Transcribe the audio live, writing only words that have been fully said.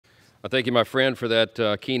I thank you, my friend, for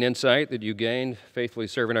that keen insight that you gained, faithfully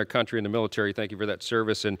serving our country in the military. Thank you for that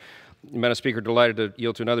service. And, Madam Speaker, delighted to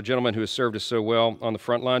yield to another gentleman who has served us so well on the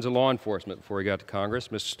front lines of law enforcement before he got to Congress,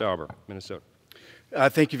 Mr. Stauber, Minnesota.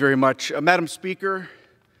 Thank you very much. Madam Speaker,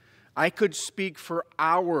 I could speak for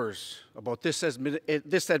hours about this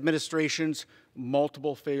administration's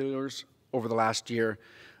multiple failures over the last year,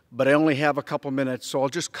 but I only have a couple minutes, so I'll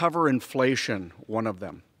just cover inflation, one of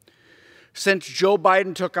them. Since Joe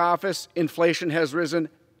Biden took office, inflation has risen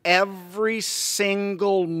every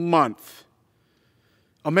single month.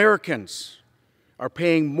 Americans are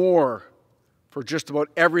paying more for just about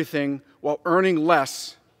everything while earning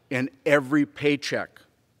less in every paycheck.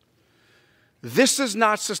 This is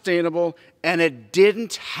not sustainable, and it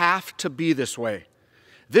didn't have to be this way.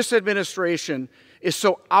 This administration is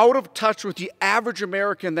so out of touch with the average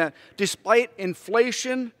American that despite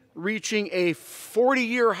inflation reaching a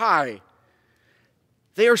 40-year high,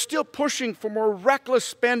 they are still pushing for more reckless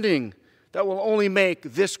spending that will only make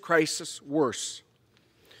this crisis worse.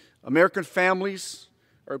 American families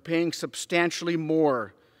are paying substantially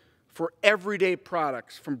more for everyday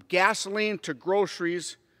products, from gasoline to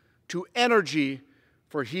groceries to energy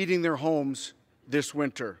for heating their homes this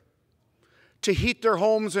winter. To heat their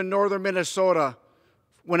homes in northern Minnesota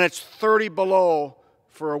when it's 30 below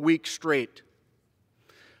for a week straight.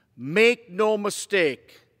 Make no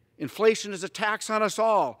mistake, inflation is a tax on us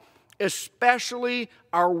all, especially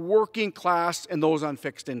our working class and those on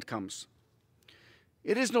fixed incomes.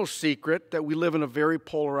 It is no secret that we live in a very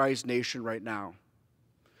polarized nation right now.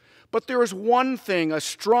 But there is one thing a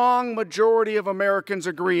strong majority of Americans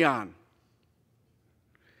agree on.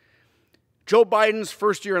 Joe Biden's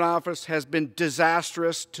first year in office has been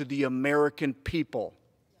disastrous to the American people.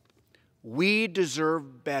 We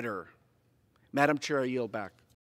deserve better. Madam Chair, I yield back.